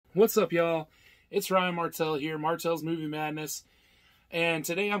What's up, y'all? It's Ryan Martell here, Martell's Movie Madness, and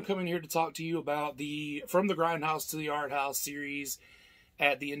today I'm coming here to talk to you about the From the Grindhouse to the Arthouse series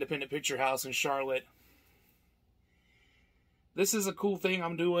at the Independent Picture House in Charlotte. This is a cool thing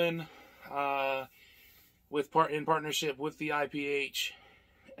I'm doing in partnership with the IPH,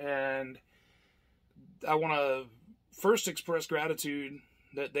 and I want to first express gratitude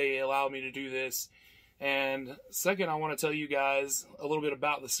that they allowed me to do this. And second, I want to tell you guys a little bit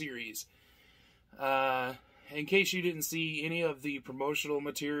about the series. In case you didn't see any of the promotional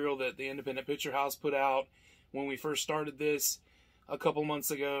material that the Independent Picture House put out when we first started this a couple months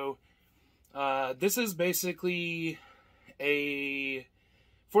ago, this is basically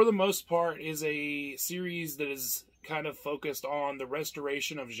for the most part, is a series that is kind of focused on the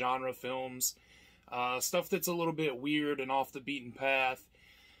restoration of genre films, stuff that's a little bit weird and off the beaten path.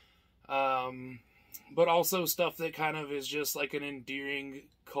 But also stuff that kind of is just like an endearing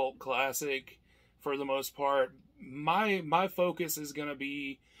cult classic for the most part. My focus is going to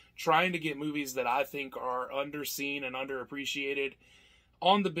be trying to get movies that I think are underseen and underappreciated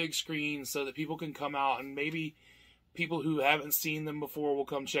on the big screen so that people can come out, and maybe people who haven't seen them before will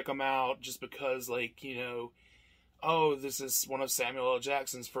come check them out just because, like, you know, oh, this is one of Samuel L.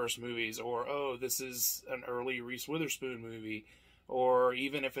 Jackson's first movies, or oh, this is an early Reese Witherspoon movie, or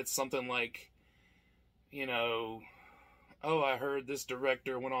even if it's something like, you know, oh, I heard this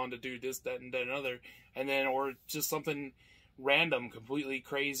director went on to do this, that, and that, and other, and then, or just something random, completely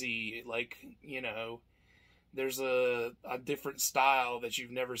crazy, like, you know, there's a different style that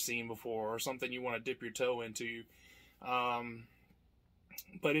you've never seen before, or something you want to dip your toe into.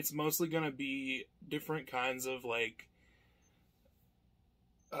 But it's mostly going to be different kinds of, like,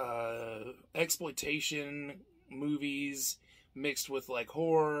 exploitation movies mixed with, like,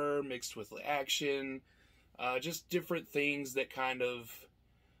 horror, mixed with action. Just different things that kind of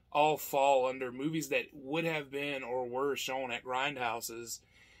all fall under movies that would have been or were shown at grindhouses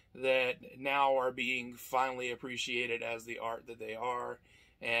that now are being finally appreciated as the art that they are,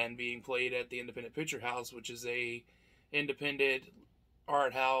 and being played at the Independent Picture House, which is a independent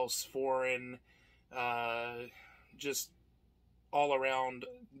art house, foreign, just all around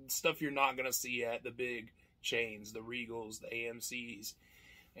stuff you're not going to see at the big chains, the Regals, the AMCs.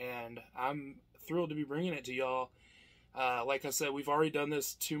 And I'm thrilled to be bringing it to y'all. Like I said, we've already done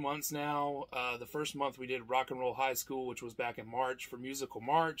this 2 months now. The first month we did Rock and Roll High School, which was back in March for Musical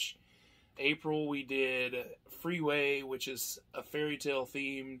March. April we did Freeway, which is a fairy tale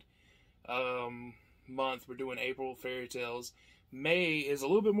themed month. We're doing April fairy tales. May is a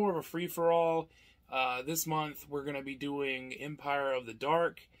little bit more of a free-for-all. This month we're going to be doing Empire of the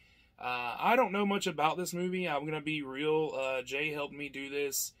Dark. I don't know much about this movie. I'm going to be real. Jay helped me do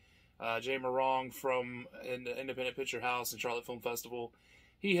this. Jay Morong from Independent Picture House and Charlotte Film Festival.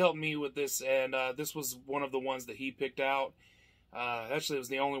 He helped me with this, and this was one of the ones that he picked out. Actually, it was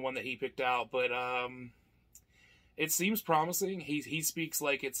the only one that he picked out, but it seems promising. He speaks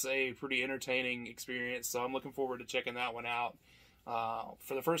like it's a pretty entertaining experience, so I'm looking forward to checking that one out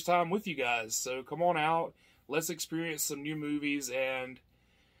for the first time with you guys. So come on out. Let's experience some new movies. And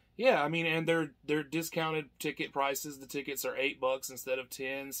yeah, I mean, and they're discounted ticket prices. The tickets are $8 instead of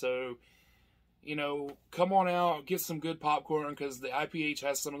 10. So, you know, come on out, get some good popcorn, because the IPH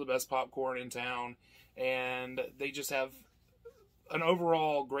has some of the best popcorn in town, and they just have an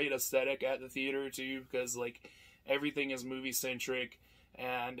overall great aesthetic at the theater too, because like everything is movie centric,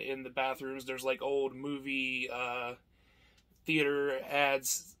 and in the bathrooms there's like old movie theater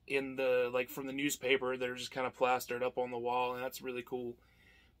ads in the, like, from the newspaper that are just kind of plastered up on the wall, and that's really cool.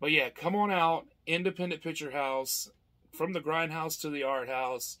 But yeah, come on out, Independent Picture House, From the Grindhouse to the Art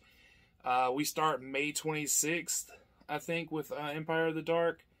House. We start May 26th, I think, with Empire of the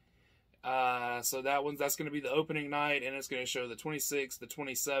Dark. So that's going to be the opening night, and it's going to show the 26th, the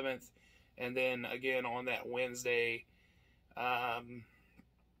 27th, and then again on that Wednesday.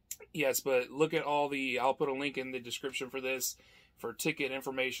 Yes, but look at I'll put a link in the description for this, for ticket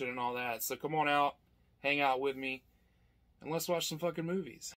information and all that. So come on out, hang out with me, and let's watch some fucking movies.